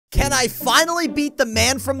Can I finally beat the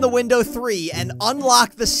Man from the Window 3 and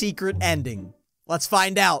unlock the secret ending? Let's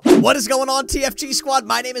find out. What is going on, TFG Squad?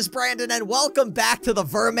 My name is Brandon, and welcome back to the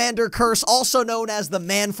Vermander Curse, also known as the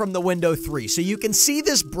Man from the Window 3. So you can see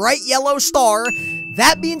this bright yellow star.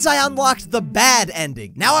 That means I unlocked the bad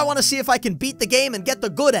ending. Now I want to see if I can beat the game and get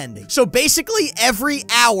the good ending. So basically, every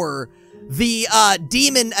hour, the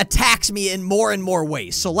demon attacks me in more and more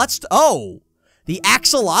ways. So let's... Oh... The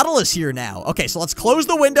axolotl is here now. Okay, so let's close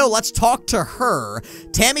the window. Let's talk to her.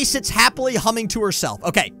 Tammy sits happily humming to herself.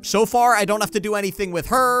 Okay, so far, I don't have to do anything with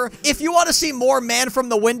her. If you want to see more Man from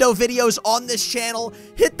the Window videos on this channel,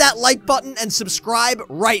 hit that like button and subscribe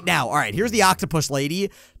right now. All right, here's the octopus lady.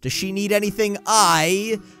 Does she need anything?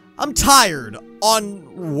 I'm tired.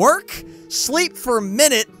 On work? Sleep for a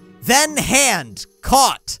minute, then hand.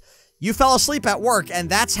 Caught. You fell asleep at work, and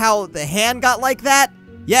that's how the hand got like that?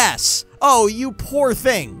 Yes. Oh, you poor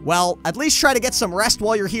thing. Well, at least try to get some rest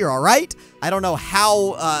while you're here, all right? I don't know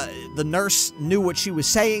how the nurse knew what she was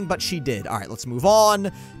saying, but she did. All right, let's move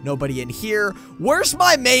on. Nobody in here. Where's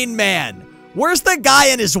my main man? Where's the guy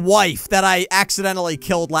and his wife that I accidentally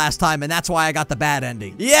killed last time, and that's why I got the bad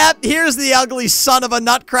ending? Yep, here's the ugly son of a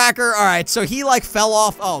nutcracker. All right, so he, like, fell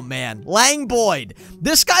off. Oh, man. Lang Boyd.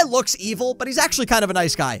 This guy looks evil, but he's actually kind of a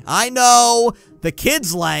nice guy. I know. The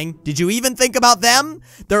kids, Lang, did you even think about them?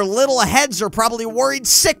 Their little heads are probably worried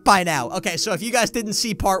sick by now. Okay, so if you guys didn't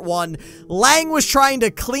see part 1, Lang was trying to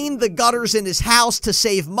clean the gutters in his house to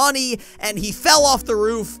save money, and he fell off the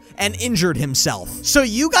roof and injured himself. So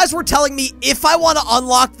you guys were telling me if I want to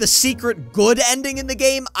unlock the secret good ending in the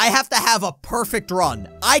game, I have to have a perfect run.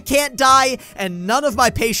 I can't die, and none of my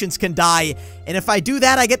patients can die, and if I do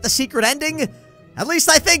that, I get the secret ending? At least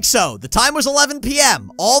I think so. The time was 11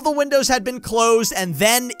 p.m. All the windows had been closed, and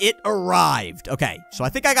then it arrived. Okay, so I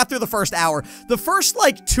think I got through the first hour. The first,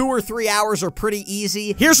 like, 2 or 3 hours are pretty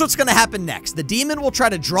easy. Here's what's gonna happen next. The demon will try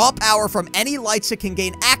to draw power from any lights it can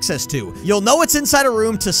gain access to. You'll know it's inside a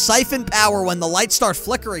room to siphon power when the lights start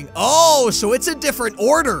flickering. Oh, so it's a different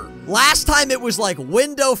order. Last time it was like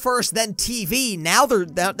window first, then TV. Now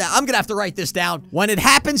I'm gonna have to write this down. When it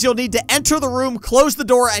happens, you'll need to enter the room, close the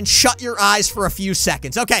door, and shut your eyes for a few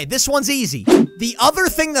seconds. Okay, this one's easy. The other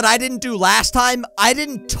thing that I didn't do last time, I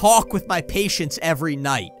didn't talk with my patients every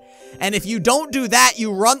night. And if you don't do that,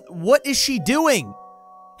 you run... What is she doing?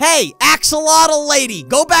 Hey, axolotl lady,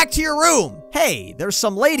 go back to your room. Hey, there's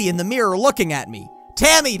some lady in the mirror looking at me.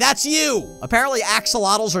 Tammy, that's you! Apparently,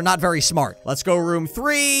 axolotls are not very smart. Let's go room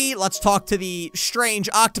 3. Let's talk to the strange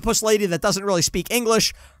octopus lady that doesn't really speak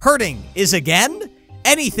English. Hurting is again?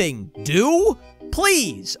 Anything do?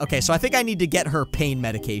 Please. Okay, so I think I need to get her pain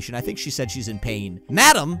medication. I think she said she's in pain.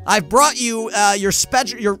 Madam, I've brought you your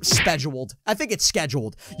scheduled. I think it's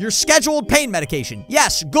scheduled. Your scheduled pain medication.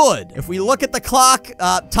 Yes, good. If we look at the clock,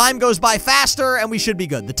 time goes by faster and we should be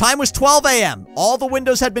good. The time was 12 a.m. All the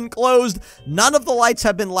windows had been closed. None of the lights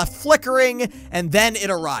have been left flickering, and then it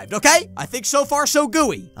arrived. Okay, I think so far so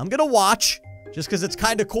gooey. I'm gonna watch. Just because it's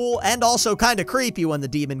kind of cool and also kind of creepy when the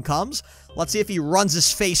demon comes. Let's see if he runs his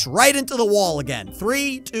face right into the wall again.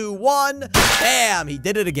 3, 2, 1. Bam! He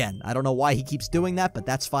did it again. I don't know why he keeps doing that, but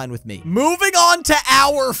that's fine with me. Moving on to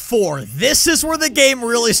hour 4. This is where the game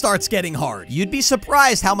really starts getting hard. You'd be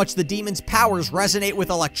surprised how much the demon's powers resonate with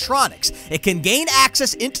electronics. It can gain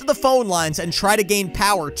access into the phone lines and try to gain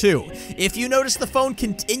power too. If you notice the phone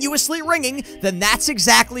continuously ringing, then that's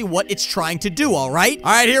exactly what it's trying to do, all right?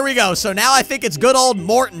 All right, here we go. So now I think it's good old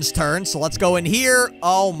Morton's turn. So let's go in here.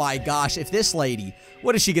 Oh my gosh. If this lady,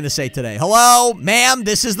 what is she gonna say today? Hello, ma'am,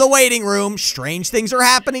 this is the waiting room. Strange things are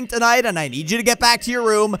happening tonight, and I need you to get back to your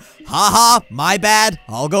room. Haha, my bad.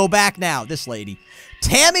 I'll go back now. This lady.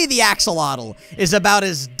 Tammy the axolotl is about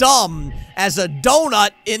as dumb as a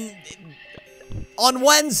donut on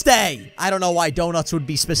Wednesday. I don't know why donuts would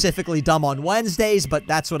be specifically dumb on Wednesdays, but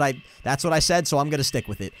that's what I said, so I'm gonna stick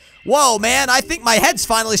with it. Whoa, man, I think my head's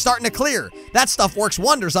finally starting to clear. That stuff works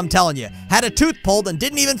wonders, I'm telling you. Had a tooth pulled and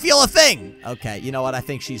didn't even feel a thing. Okay, you know what? I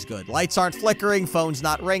think she's good. Lights aren't flickering, phone's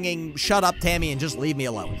not ringing. Shut up, Tammy, and just leave me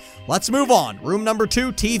alone. Let's move on. Room number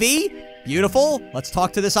 2, TV. Beautiful. Let's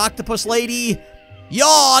talk to this octopus lady.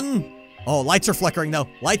 Yawn. Oh, lights are flickering, though.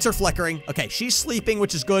 Lights are flickering. Okay, she's sleeping,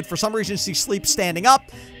 which is good. For some reason, she sleeps standing up,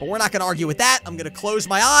 but we're not going to argue with that. I'm going to close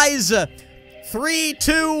my eyes. 3,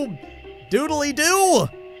 2, doodly-doo.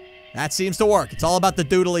 That seems to work. It's all about the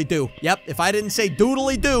doodly-doo. Yep, if I didn't say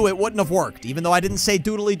doodly-doo, it wouldn't have worked, even though I didn't say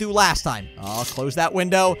doodly-doo last time. I'll close that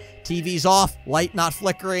window. TV's off. Light not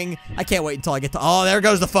flickering. I can't wait until I get to... Oh, there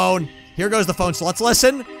goes the phone. Here goes the phone, so let's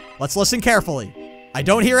listen. Let's listen carefully. I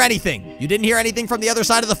don't hear anything. You didn't hear anything from the other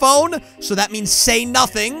side of the phone, so that means say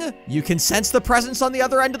nothing. You can sense the presence on the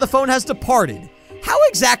other end of the phone has departed. How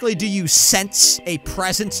exactly do you sense a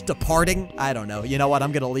presence departing? I don't know. You know what?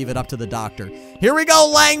 I'm going to leave it up to the doctor. Here we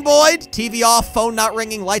go, Lang Boyd. TV off, phone not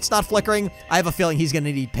ringing, lights not flickering. I have a feeling he's going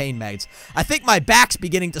to need pain meds. I think my back's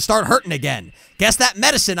beginning to start hurting again. Guess that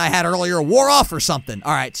medicine I had earlier wore off or something.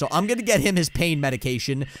 All right, so I'm going to get him his pain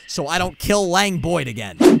medication so I don't kill Lang Boyd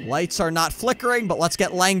again. Lights are not flickering, but let's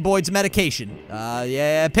get Lang Boyd's medication.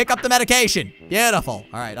 Yeah, pick up the medication. Beautiful.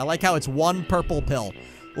 All right, I like how it's one purple pill.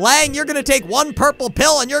 Lang, you're gonna take one purple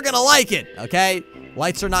pill and you're gonna like it, okay?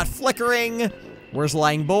 Lights are not flickering. Where's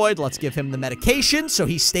Lang Boyd? Let's give him the medication so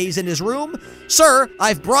he stays in his room. Sir,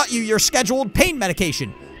 I've brought you your scheduled pain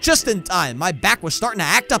medication. Just in time. My back was starting to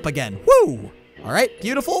act up again. Woo! All right,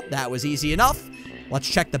 beautiful. That was easy enough. Let's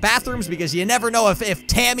check the bathrooms because you never know if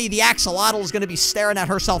Tammy the axolotl is gonna be staring at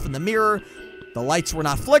herself in the mirror. The lights were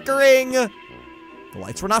not flickering. The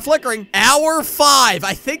lights were not flickering. Hour 5.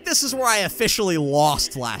 I think this is where I officially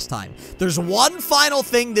lost last time. There's one final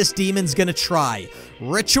thing this demon's gonna try.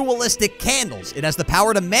 Ritualistic candles. It has the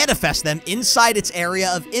power to manifest them inside its area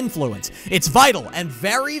of influence. It's vital and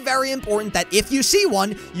very, very important that if you see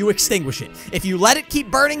one, you extinguish it. If you let it keep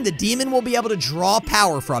burning, the demon will be able to draw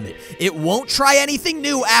power from it. It won't try anything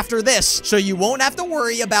new after this, so you won't have to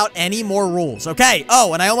worry about any more rules, okay?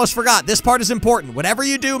 Oh, and I almost forgot. This part is important. Whatever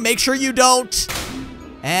you do, make sure you don't...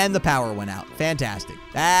 And the power went out. Fantastic.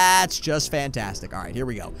 That's just fantastic. All right, here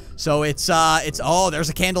we go. So oh, there's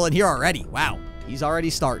a candle in here already. Wow, he's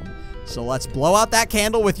already starting. So let's blow out that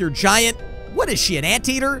candle with your giant, what is she, an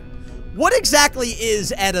anteater? What exactly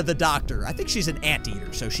is Etta the doctor? I think she's an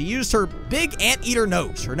anteater. So she used her big anteater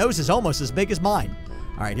nose. Her nose is almost as big as mine.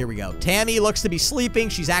 All right, here we go. Tammy looks to be sleeping.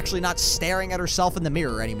 She's actually not staring at herself in the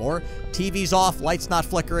mirror anymore. TV's off, lights not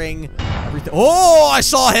flickering. Everything. Oh, I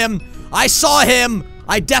saw him. I saw him.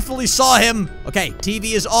 I definitely saw him. Okay,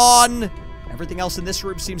 TV is on. Everything else in this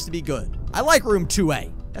room seems to be good. I like room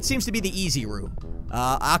 2A. That seems to be the easy room.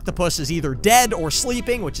 Octopus is either dead or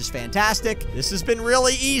sleeping, which is fantastic. This has been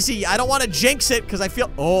really easy. I don't want to jinx it because I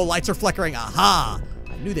feel... Oh, lights are flickering. Aha.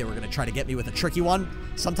 I knew they were going to try to get me with a tricky one.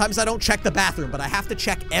 Sometimes I don't check the bathroom, but I have to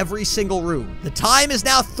check every single room. The time is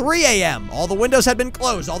now 3 a.m. All the windows had been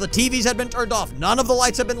closed. All the TVs had been turned off. None of the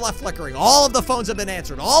lights have been left flickering. All of the phones have been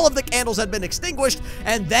answered. All of the candles had been extinguished.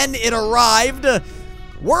 And then it arrived.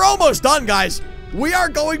 We're almost done, guys. We are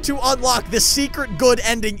going to unlock the secret good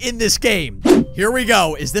ending in this game. Here we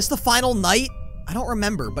go. Is this the final night? I don't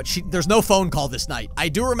remember, but there's no phone call this night. I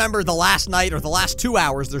do remember the last night or the last 2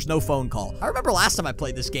 hours, there's no phone call. I remember last time I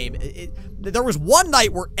played this game, there was one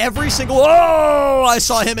night where every single... Oh, I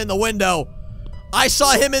saw him in the window. I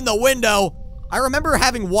saw him in the window. I remember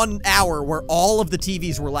having 1 hour where all of the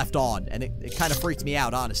TVs were left on, and it kind of freaked me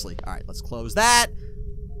out, honestly. All right, let's close that.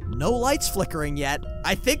 No lights flickering yet.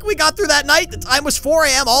 I think we got through that night. The time was 4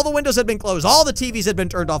 a.m. All the windows had been closed. All the TVs had been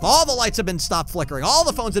turned off. All the lights had been stopped flickering. All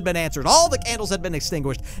the phones had been answered. All the candles had been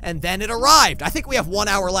extinguished. And then it arrived. I think we have 1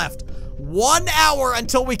 hour left. 1 hour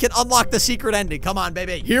until we can unlock the secret ending. Come on,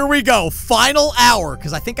 baby. Here we go. Final hour.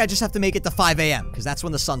 Because I think I just have to make it to 5 a.m. Because that's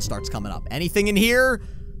when the sun starts coming up. Anything in here?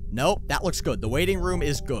 Nope. That looks good. The waiting room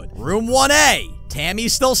is good. Room 1A.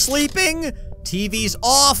 Tammy's still sleeping. TV's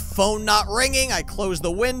off, phone not ringing, I closed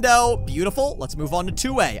the window. Beautiful. Let's move on to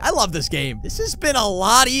 2A. I love this game. This has been a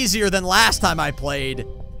lot easier than last time I played.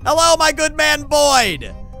 Hello, my good man,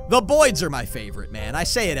 Boyd. The Boyds are my favorite, man. I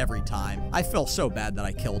say it every time. I feel so bad that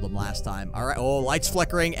I killed them last time. All right. Oh, lights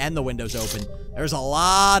flickering and the window's open. There's a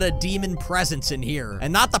lot of demon presents in here.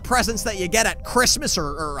 And not the presents that you get at Christmas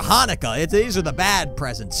or Hanukkah. These are the bad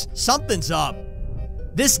presents. Something's up.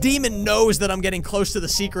 This demon knows that I'm getting close to the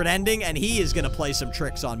secret ending, and he is going to play some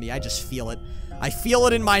tricks on me. I just feel it. I feel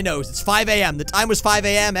it in my nose. It's 5 a.m. The time was 5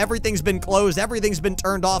 a.m. Everything's been closed. Everything's been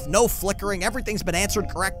turned off. No flickering. Everything's been answered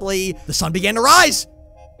correctly. The sun began to rise.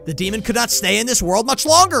 The demon could not stay in this world much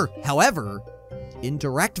longer. However, in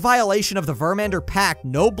direct violation of the Vermander Pact,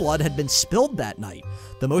 no blood had been spilled that night.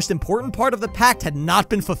 The most important part of the pact had not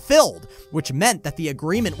been fulfilled, which meant that the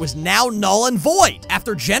agreement was now null and void.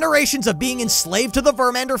 After generations of being enslaved to the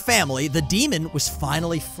Vermander family, the demon was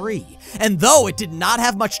finally free. And though it did not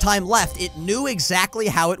have much time left, it knew exactly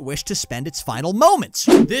how it wished to spend its final moments.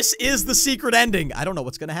 This is the secret ending. I don't know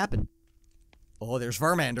what's going to happen. Oh, there's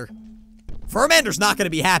Vermander. Vermander's not going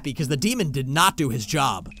to be happy because the demon did not do his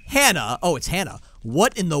job. Hannah, oh, it's Hannah.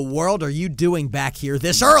 What in the world are you doing back here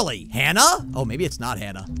this early? Hannah? Oh, maybe it's not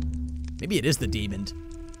Hannah. Maybe it is the demon.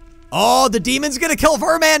 Oh, the demon's gonna kill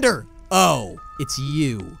Vermander. Oh, it's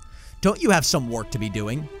you. Don't you have some work to be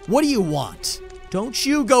doing? What do you want? Don't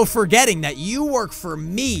you go forgetting that you work for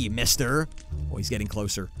me, mister. Oh, he's getting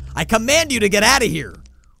closer. I command you to get out of here.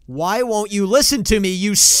 Why won't you listen to me,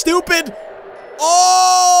 you stupid...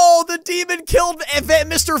 Oh, the demon killed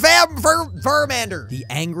Mr. Vermander. The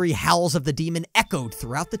angry howls of the demon echoed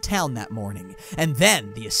throughout the town that morning, and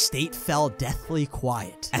then the estate fell deathly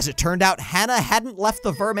quiet. As it turned out, Hannah hadn't left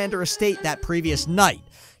the Vermander estate that previous night.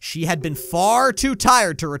 She had been far too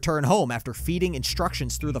tired to return home after feeding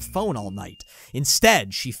instructions through the phone all night.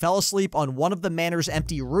 Instead, she fell asleep on one of the manor's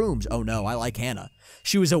empty rooms. Oh no, I like Hannah.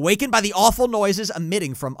 She was awakened by the awful noises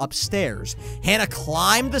emitting from upstairs. Hannah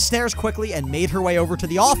climbed the stairs quickly and made her way over to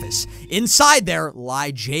the office. Inside there lie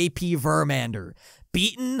J.P. Vermander,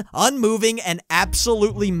 beaten, unmoving, and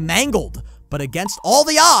absolutely mangled. But against all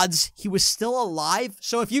the odds, he was still alive.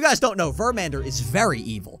 So if you guys don't know, Vermander is very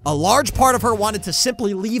evil. A large part of her wanted to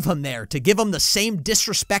simply leave him there to give him the same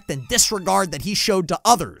disrespect and disregard that he showed to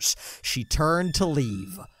others. She turned to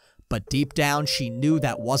leave. But deep down, she knew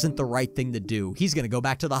that wasn't the right thing to do. He's gonna go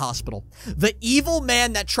back to the hospital. The evil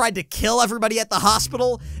man that tried to kill everybody at the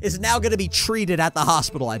hospital is now gonna be treated at the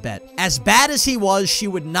hospital, I bet. As bad as he was, she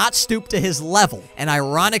would not stoop to his level. An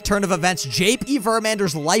ironic turn of events, J.P.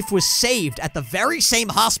 Vermander's life was saved at the very same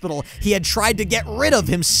hospital he had tried to get rid of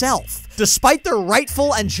himself. Despite their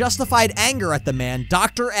rightful and justified anger at the man,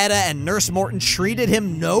 Dr. Etta and Nurse Morton treated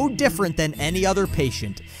him no different than any other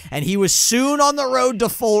patient, and he was soon on the road to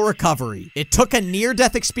full recovery. It took a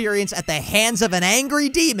near-death experience at the hands of an angry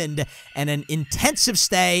demon and an intensive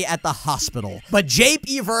stay at the hospital. But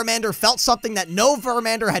J.P. Vermander felt something that no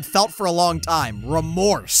Vermander had felt for a long time: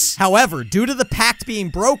 remorse. However, due to the pact being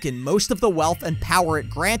broken, most of the wealth and power it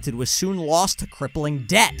granted was soon lost to crippling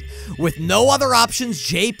debt. With no other options,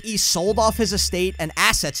 J.P. sold off his estate and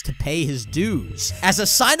assets to pay his dues. As a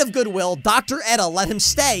sign of goodwill, Dr. Etta let him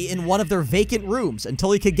stay in one of their vacant rooms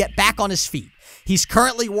until he could get back on his feet. He's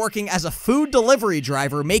currently working as a food delivery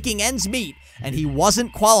driver, making ends meet, and he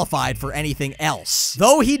wasn't qualified for anything else.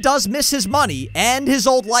 Though he does miss his money and his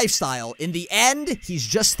old lifestyle, in the end, he's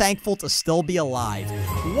just thankful to still be alive.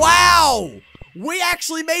 Wow! We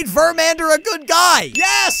actually made Vermander a good guy.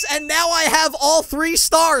 Yes, and now I have all 3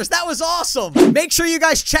 stars. That was awesome. Make sure you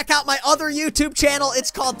guys check out my other YouTube channel.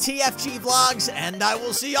 It's called TFG Vlogs, and I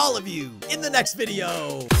will see all of you in the next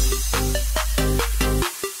video.